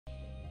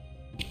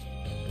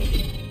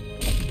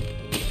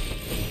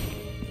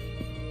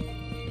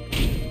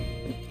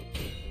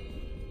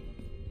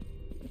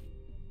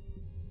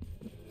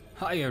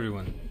Hi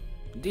everyone,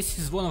 this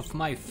is one of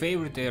my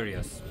favorite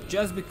areas,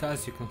 just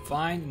because you can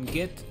find and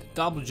get the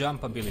double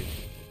jump ability.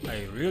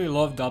 I really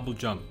love double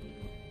jump.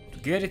 To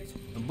get it,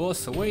 a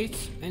boss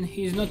awaits and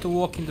he is not a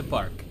walk in the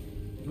park.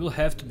 You will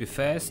have to be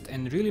fast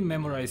and really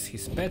memorize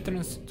his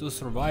patterns to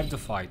survive the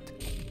fight.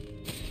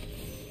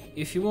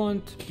 If you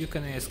want, you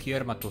can ask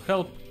Yerma to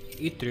help,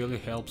 it really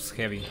helps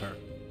having her.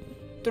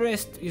 The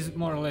rest is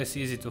more or less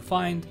easy to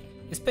find,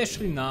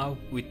 especially now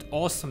with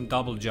awesome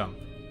double jump.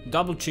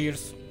 Double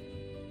cheers!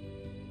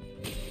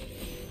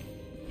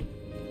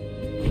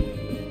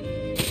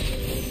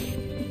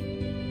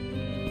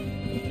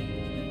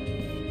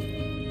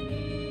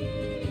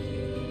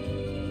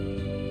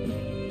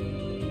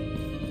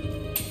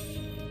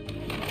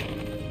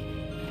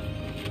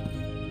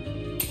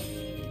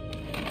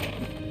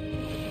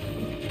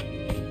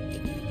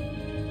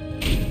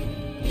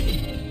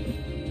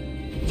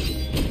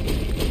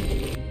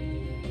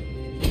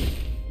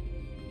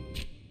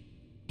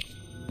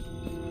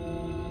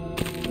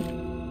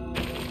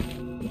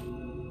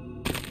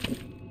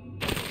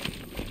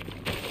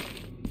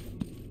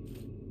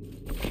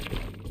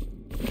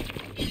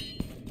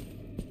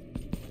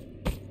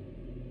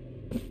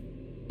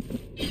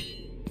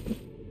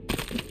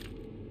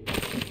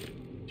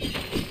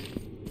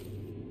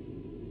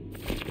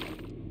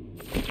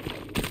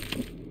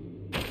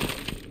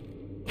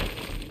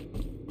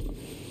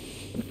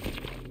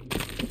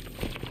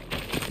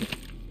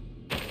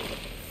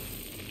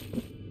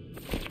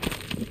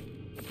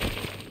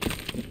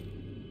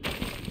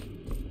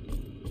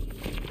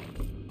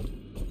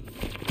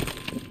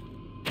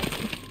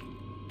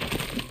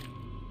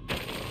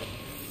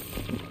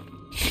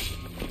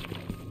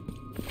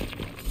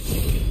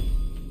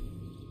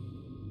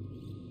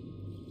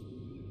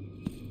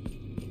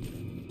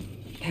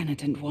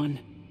 Penitent one,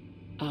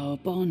 our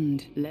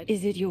bond,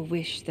 is it your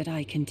wish that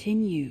I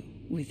continue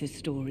with the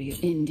story?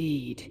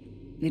 Indeed,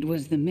 it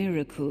was the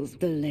miracles,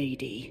 the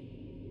lady.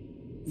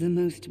 The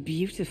most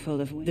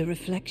beautiful of the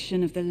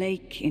reflection of the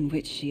lake in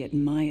which she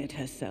admired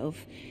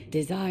herself,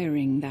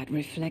 desiring that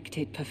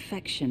reflected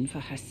perfection for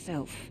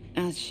herself.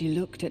 As she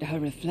looked at her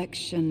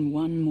reflection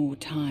one more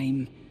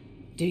time,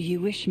 do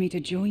you wish me to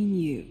join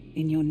you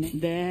in your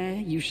there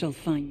you shall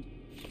find.